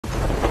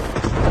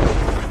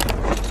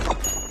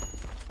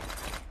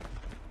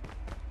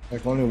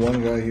Like only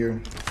one guy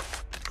here.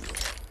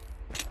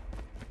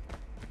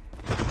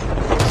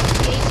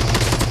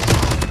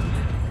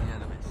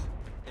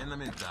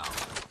 Enemy down.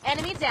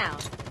 Enemy down.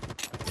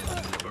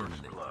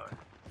 Burning blood.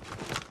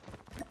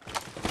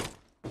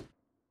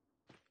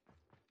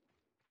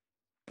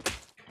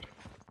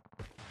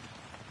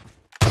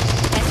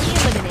 Enemy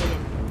eliminated.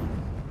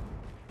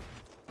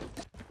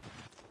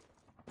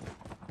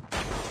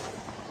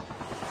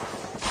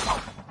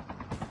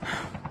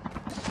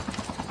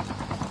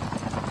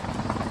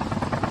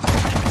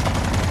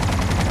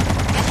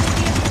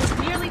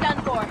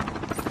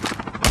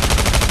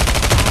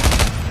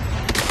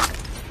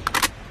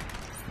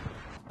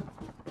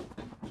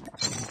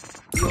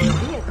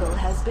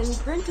 Has been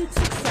printed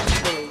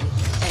successfully.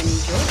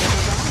 Enjoy the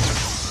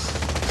ride.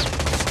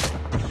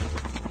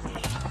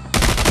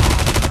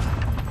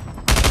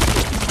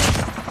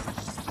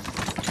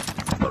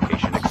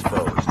 Location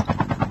exposed.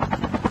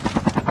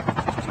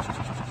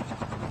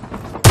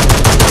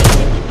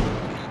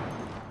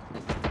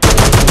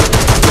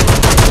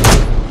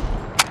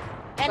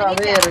 La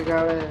verga,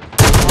 a ver.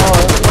 No,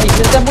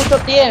 hiciste mucho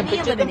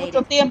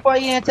tiempo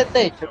ahí en ese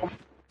techo.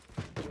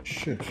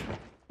 Shit.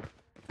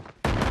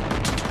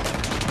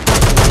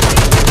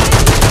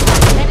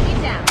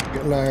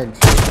 Get lagged.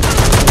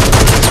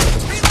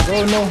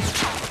 Oh no.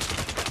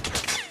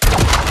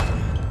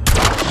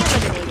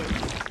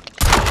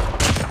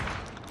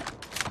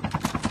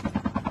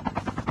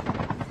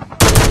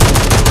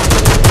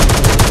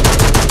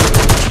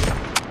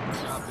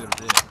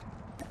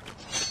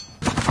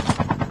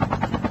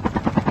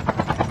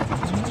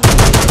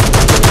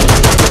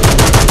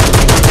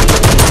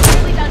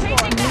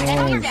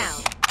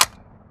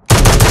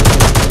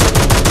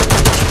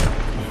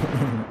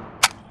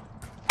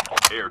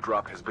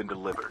 Airdrop has been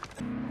delivered.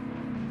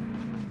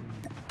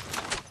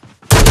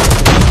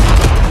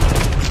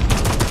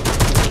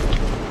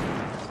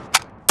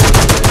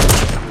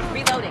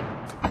 Reloading.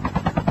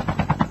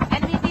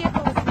 Enemy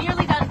vehicle is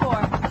nearly done for.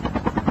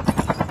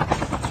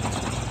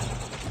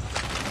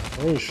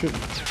 Oh shit.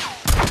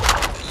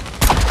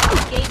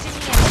 Engaging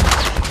the enemy.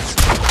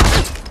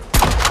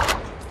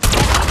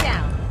 Enemy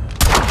down.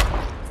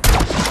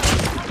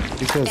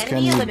 Because Enemy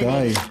can you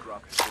eliminated. die?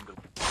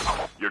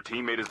 Your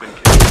teammate has been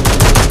killed.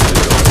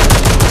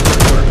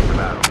 Return to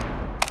battle.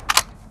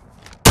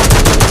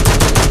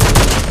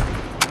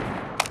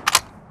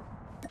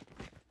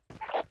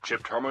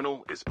 Chip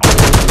terminal is on.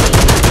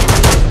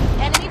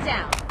 Enemy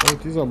down. Oh,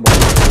 these are bombs.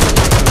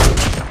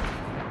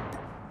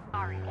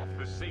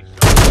 The safe zone.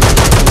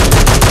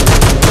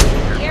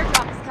 The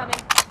airdrop is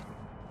coming.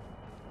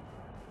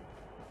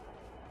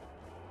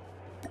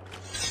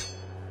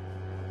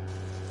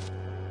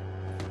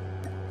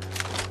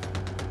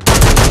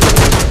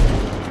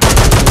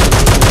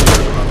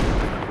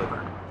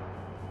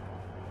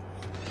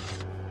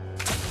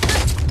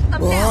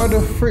 Well, how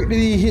the frick did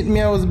he hit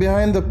me? I was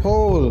behind the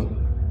pole.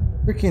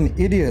 Freaking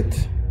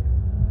idiot.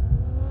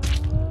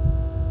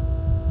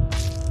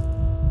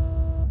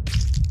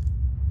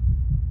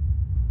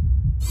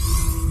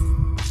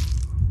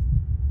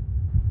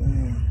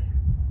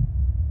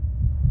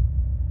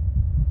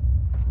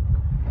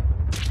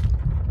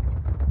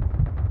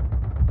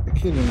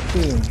 Kill him,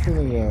 kill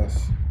his ass.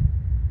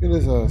 Kill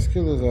his ass,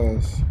 kill his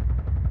ass.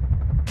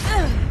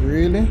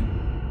 Really?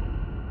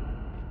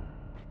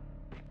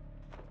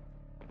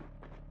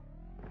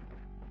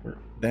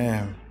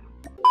 Damn.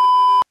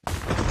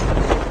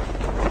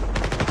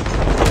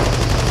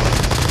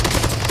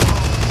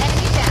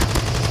 Enemy down.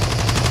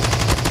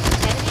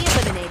 Enemy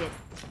eliminated.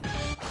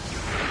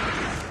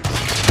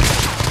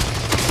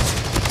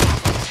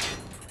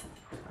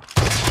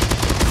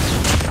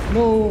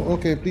 No,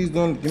 okay, please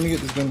don't. Let me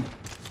get this gun.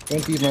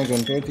 Don't tease my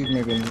gun, don't tease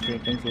my gun. Okay,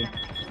 thank you.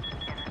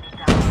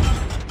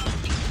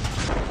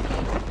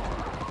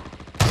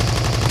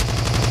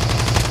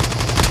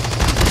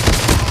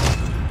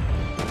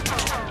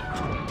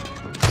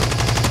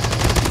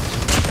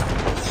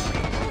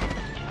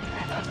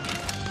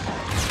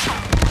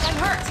 I'm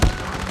hurt.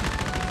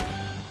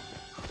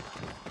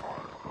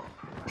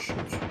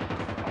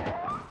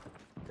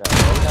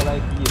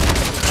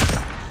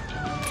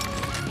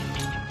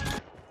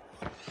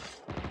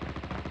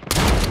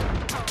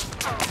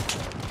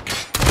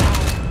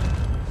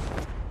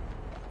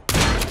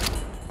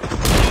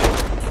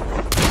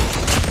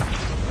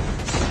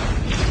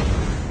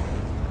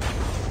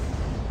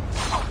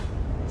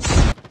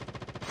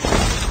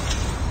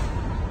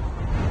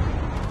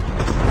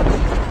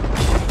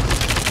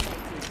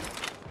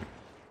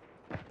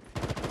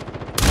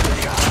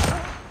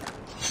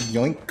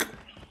 Yoink.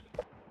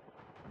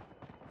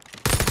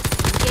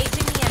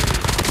 Engaging the enemy.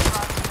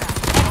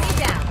 Enemy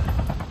down.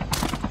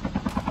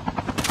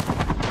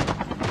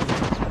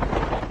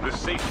 The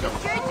safe zone.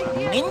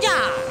 Ninja!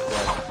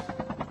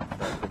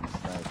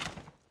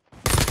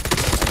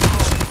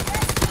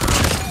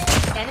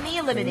 Enemy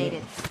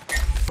eliminated.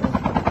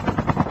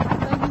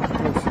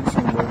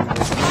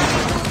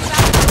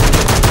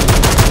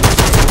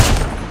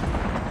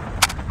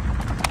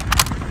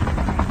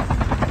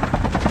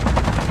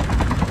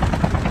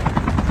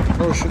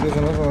 Oh shit, there's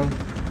another one.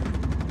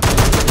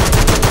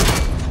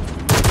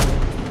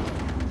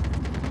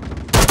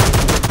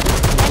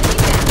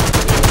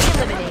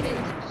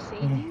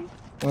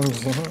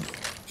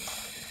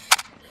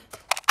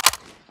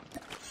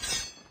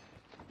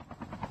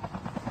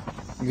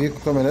 Vehicle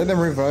coming. Let them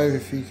revive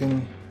if he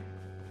can.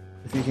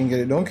 If he can get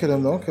it. Don't kill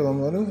him. Don't kill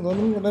him.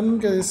 Let him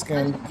get his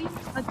scan.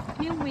 I'm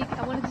being weak.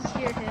 I wanted to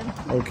scare him.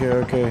 Okay.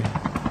 Okay.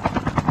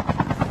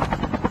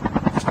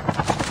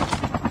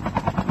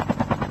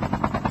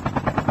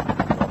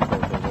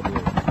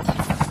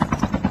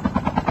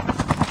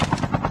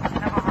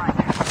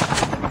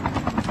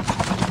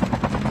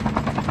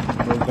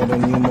 We've got a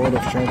new mode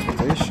of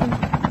transportation.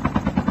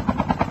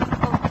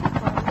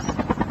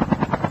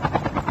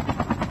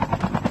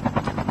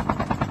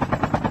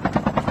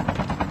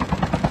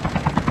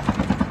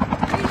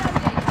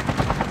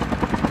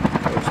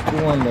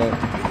 On that.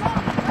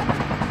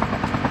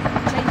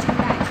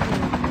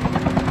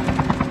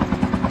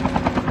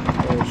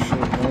 Oh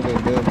shit, now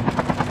they're dead.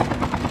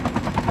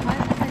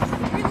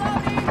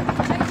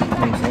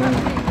 I'm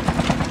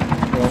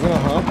gonna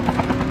hop.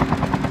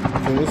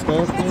 Kill this guy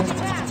up there.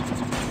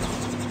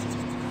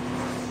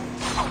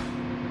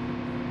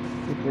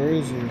 Where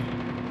is he?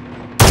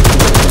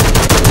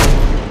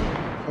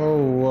 Oh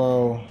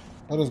wow.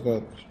 I just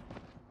got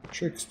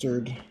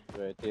trickstered.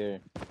 Right there.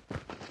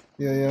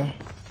 Yeah.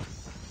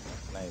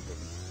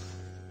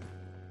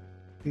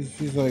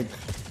 He's like,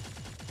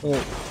 oh.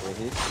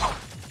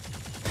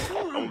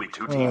 Only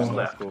 2 teams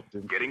left.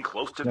 Getting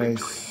close to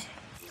victory.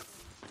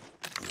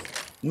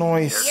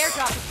 Nice. The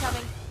airdrop is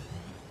coming.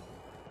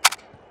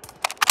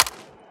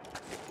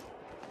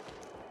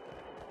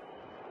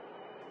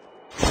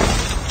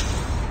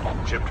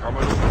 Chip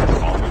terminal is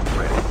almost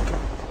ready.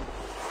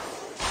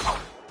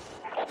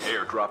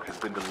 Airdrop has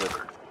been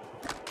delivered.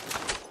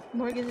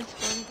 Morgan is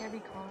exploding every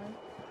car.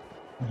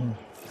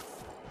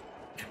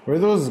 Where are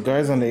those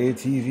guys on the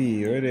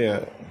ATV? Where are they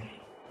at?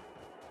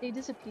 They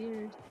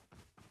disappeared.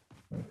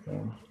 Okay.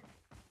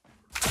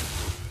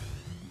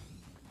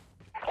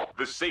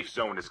 The safe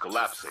zone is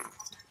collapsing.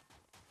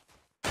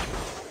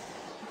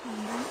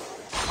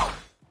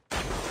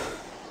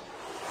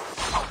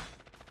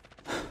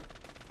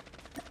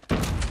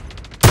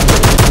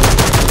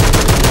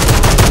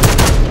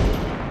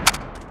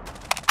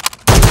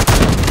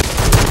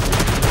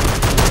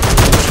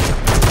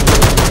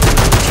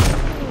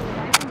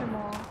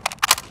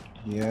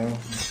 Yeah,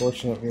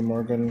 unfortunately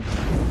Morgan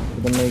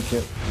didn't make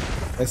it.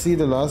 I see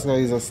the last guy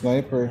is a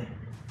sniper.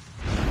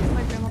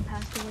 My grandma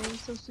passed away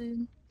so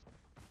soon.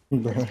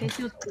 Bruh. Okay,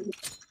 she was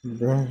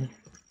Bruh.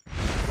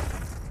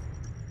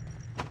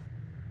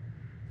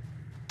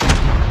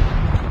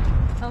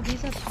 Oh,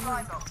 he's up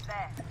here.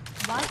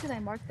 Why did I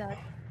mark that?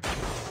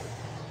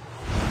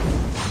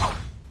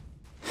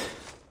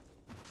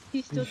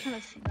 He's still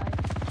trying to snipe.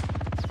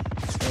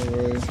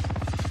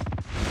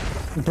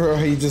 Alright. Bro,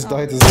 he just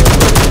died to zero.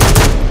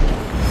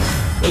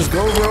 Let's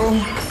go, bro.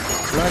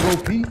 Flag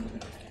OP.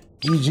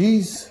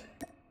 GG's.